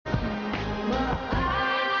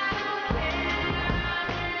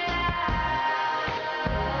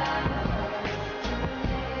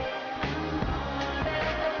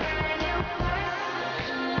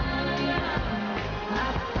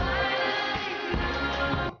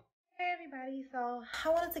I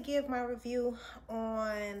wanted to give my review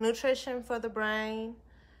on nutrition for the brain,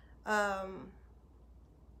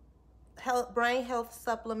 brain health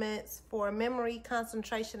supplements for memory,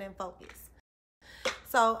 concentration, and focus.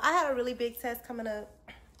 So I had a really big test coming up,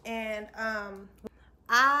 and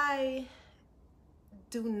I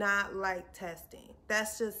do not like testing.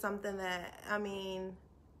 That's just something that,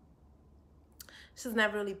 it's just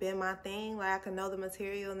never really been my thing. Like, I could know the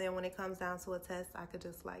material, and then when it comes down to a test, I could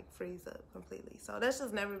just like freeze up completely. So that's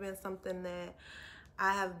just never been something that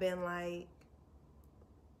I have been like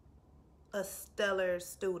a stellar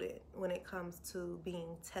student when it comes to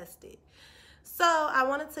being tested. So I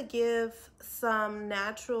wanted to give some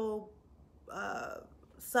natural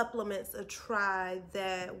supplements a try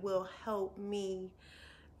that will help me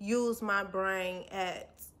use my brain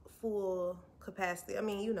at full capacity. I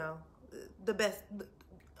mean, you know,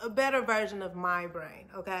 a better version of my brain,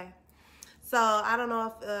 okay? So I don't know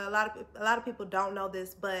if a lot of people don't know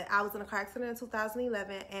this, but I was in a car accident in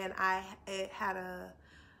 2011, and I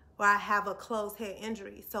have a closed head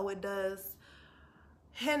injury. So it does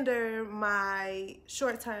hinder my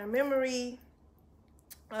short-term memory.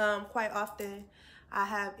 Quite often I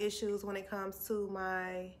have issues when it comes to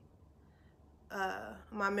my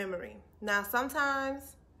my memory. Now,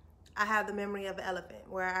 sometimes I have the memory of an elephant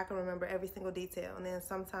where I can remember every single detail, and then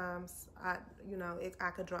sometimes I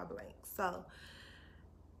could draw blanks. So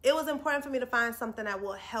it was important for me to find something that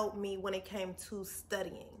will help me when it came to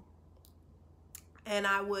studying. And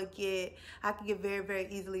I could get very, very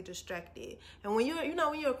easily distracted. And when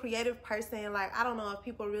you're a creative person, like, I don't know if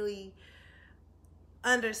people really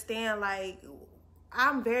understand, like,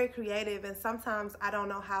 I'm very creative, and sometimes I don't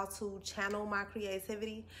know how to channel my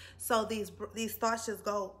creativity. So these thoughts just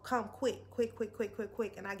come quick,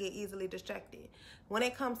 and I get easily distracted. When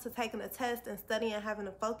it comes to taking a test and studying and having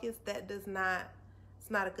to focus, it's not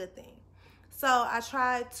a good thing. So I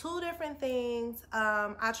tried 2 different things.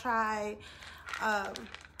 I tried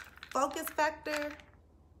Focus Factor.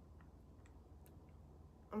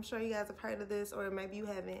 I'm sure you guys have heard of this, or maybe you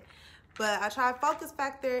haven't. But I tried Focus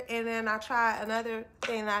Factor, and then I tried another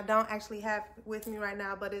thing that I don't actually have with me right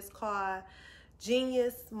now, but it's called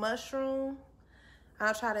Genius Mushroom.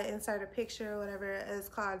 I'll try to insert a picture or whatever. It's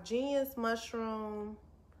called Genius Mushroom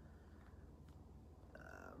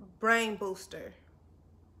Brain Booster,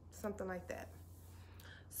 something like that.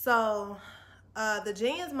 So the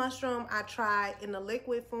Genius Mushroom I tried in the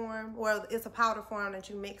liquid form, or it's a powder form that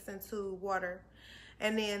you mix into water.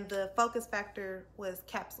 And then the Focus Factor was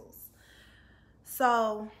capsules.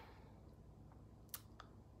 So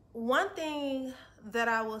one thing that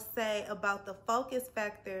I will say about the Focus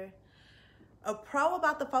Factor, a pro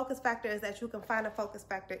about the Focus Factor is that you can find a Focus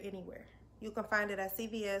Factor anywhere. You can find it at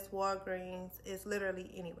CVS, Walgreens, it's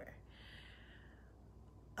literally anywhere.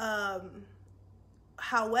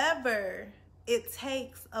 However, it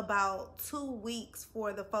takes about 2 weeks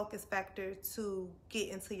for the Focus Factor to get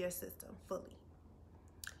into your system fully.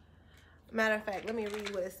 Matter of fact, let me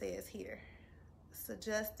read what it says here.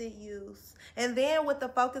 Suggested use. And then with the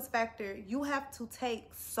Focus Factor, you have to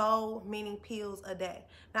take so many pills a day.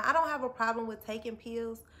 Now, I don't have a problem with taking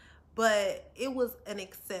pills, but it was an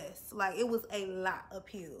excess. Like, it was a lot of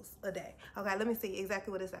pills a day. Okay, let me see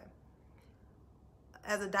exactly what it says.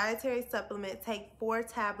 As a dietary supplement, take 4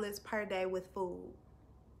 tablets per day with food.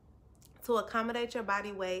 To accommodate your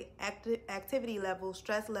body weight, activity level,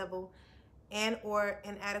 stress level, and/or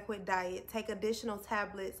inadequate diet, take additional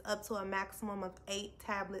tablets up to a maximum of 8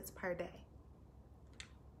 tablets per day.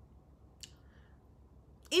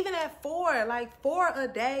 Even at 4, like 4 a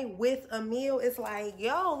day with a meal, it's like,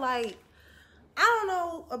 yo, like, I don't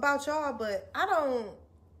know about y'all, but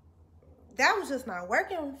that was just not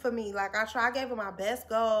working for me. Like, I gave it my best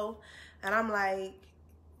go, and I'm like,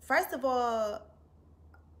 first of all,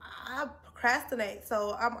 I procrastinate,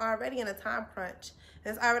 so I'm already in a time crunch.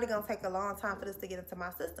 It's already gonna take a long time for this to get into my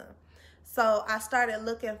system. So I started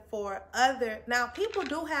looking for now people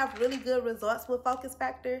do have really good results with Focus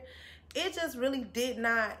Factor. It just really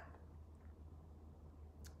didn't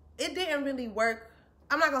really work.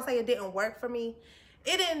 I'm not gonna say it didn't work for me.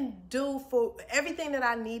 It didn't do for everything that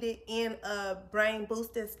I needed in a brain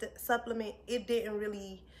boosting supplement. It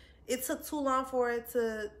took too long for it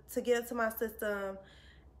to get into my system.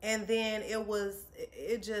 And then it was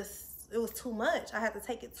too much. I had to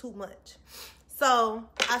take it too much. So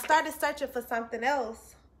I started searching for something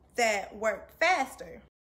else that worked faster.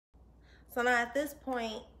 So now at this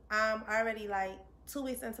point, I'm already like 2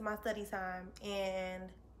 weeks into my study time, and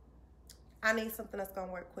I need something that's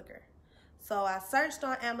gonna work quicker. So I searched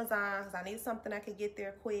on Amazon because I needed something that could get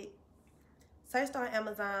there quick. Searched on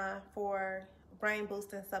Amazon for brain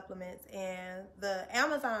boosting supplements, and the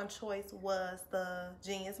Amazon choice was the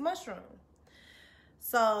Genius Mushroom.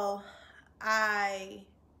 So I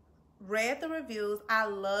read the reviews. I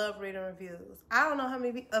love reading reviews. I don't know how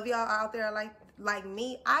many of y'all out there are like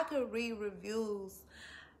me. I could read reviews.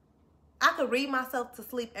 I could read myself to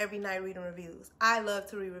sleep every night reading reviews. I love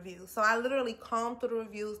to read reviews. So I literally comb through the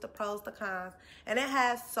reviews, the pros, the cons, and it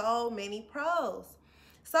has so many pros.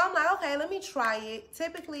 So I'm like, okay, let me try it.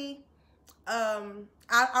 Typically,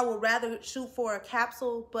 I would rather shoot for a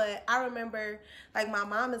capsule, but I remember, like, my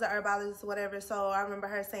mom is a herbologist or whatever, so I remember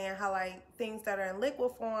her saying how, like, things that are in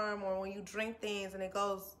liquid form, or when you drink things and it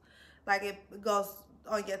goes, like, it goes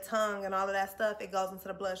on your tongue and all of that stuff, it goes into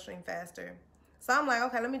the bloodstream faster. So I'm like,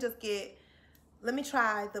 okay, let me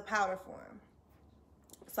try the powder form.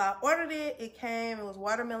 So I ordered it. It came. It was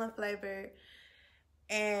watermelon flavored.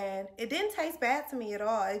 And it didn't taste bad to me at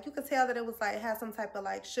all. You could tell that it was like, it had some type of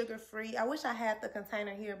like sugar-free. I wish I had the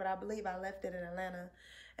container here, but I believe I left it in Atlanta.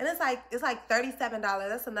 And it's like $37.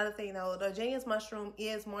 That's another thing though. The Genius Mushroom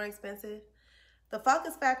is more expensive. The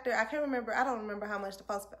Focus Factor, I don't remember how much the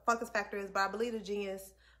Focus Factor is, but I believe the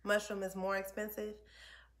Genius Mushroom is more expensive.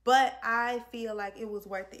 But I feel like it was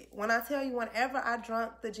worth it. When I tell you, whenever I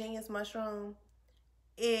drank the Genius Mushroom,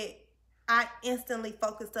 I instantly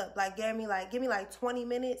focused up. Like, give me like 20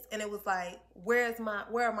 minutes, and it was like, where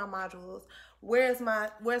are my modules? Where's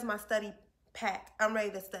my study pack? I'm ready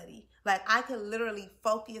to study. Like, I could literally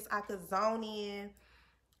focus. I could zone in.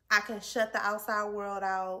 I can shut the outside world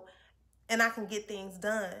out, and I can get things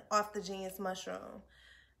done off the Genius Mushroom.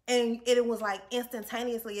 And it was like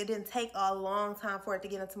instantaneously. It didn't take a long time for it to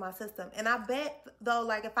get into my system. And I bet though,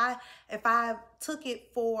 like if I took it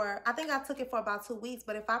for, I think I took it for about 2 weeks,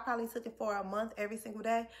 but if I probably took it for a month every single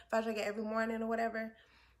day, if I drink it every morning or whatever,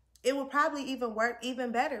 it would probably even work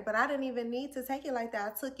even better. But I didn't even need to take it like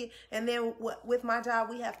that. I took it, and then with my job,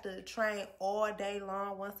 we have to train all day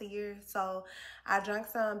long once a year. So I drank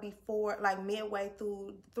some before, like midway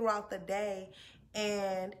throughout the day.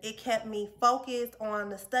 And it kept me focused on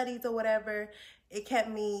the studies or whatever. It kept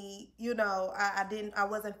me, you know, I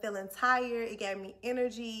wasn't feeling tired. It gave me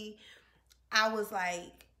energy. I was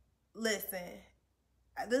like, listen,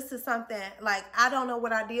 this is something, like, I don't know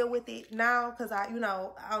what I deal with it now, because I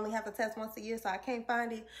only have to test once a year, so I can't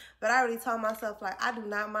find it. But I already told myself, like, I do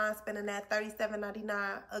not mind spending that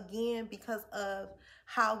 $37.99 again because of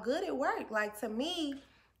how good it worked. Like, to me,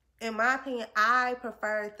 in my opinion, I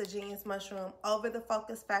preferred the Genius Mushroom over the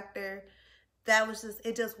Focus Factor.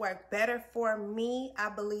 It just worked better for me. I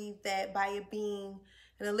believe that by it being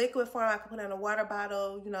in a liquid form, I could put it in a water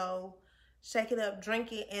bottle, you know, shake it up,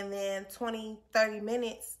 drink it, and then 20, 30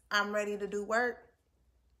 minutes, I'm ready to do work.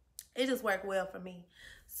 It just worked well for me.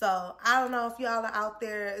 So I don't know if y'all are out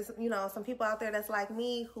there, you know, some people out there that's like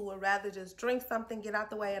me who would rather just drink something, get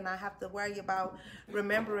out the way, and not have to worry about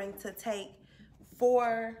remembering to take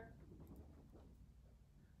 4...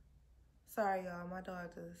 Sorry, y'all. My dog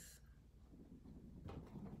just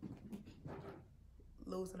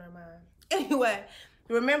losing her mind. Anyway,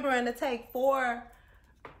 remembering to take four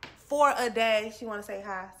a day. She want to say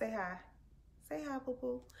hi. Say hi. Say hi,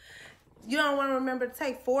 poo-poo. You don't want to remember to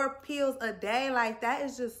take 4 pills a day. Like, that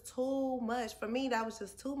is just too much. For me, that was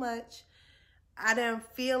just too much. I didn't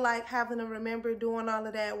feel like having to remember doing all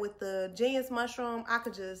of that. With the Genius Mushroom, I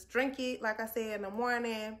could just drink it, like I said, in the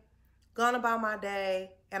morning, gone about my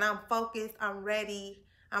day, and I'm focused, I'm ready,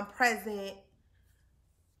 I'm present,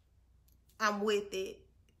 I'm with it,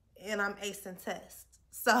 and I'm acing tests.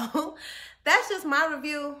 So that's just my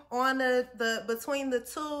review on between the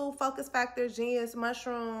two Focus Factor Genius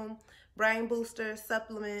Mushroom Brain Booster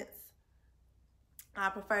supplements. I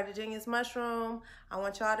prefer the Genius Mushroom. I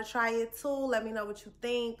want y'all to try it too. Let me know what you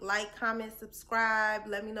think. Like, comment, subscribe.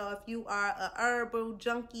 Let me know if you are a herbal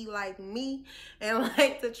junkie like me and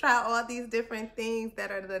like to try all these different things that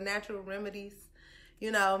are the natural remedies.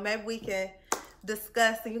 You know, maybe we can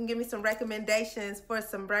discuss and you can give me some recommendations for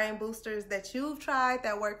some brain boosters that you've tried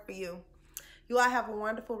that work for you. You all have a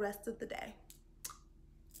wonderful rest of the day.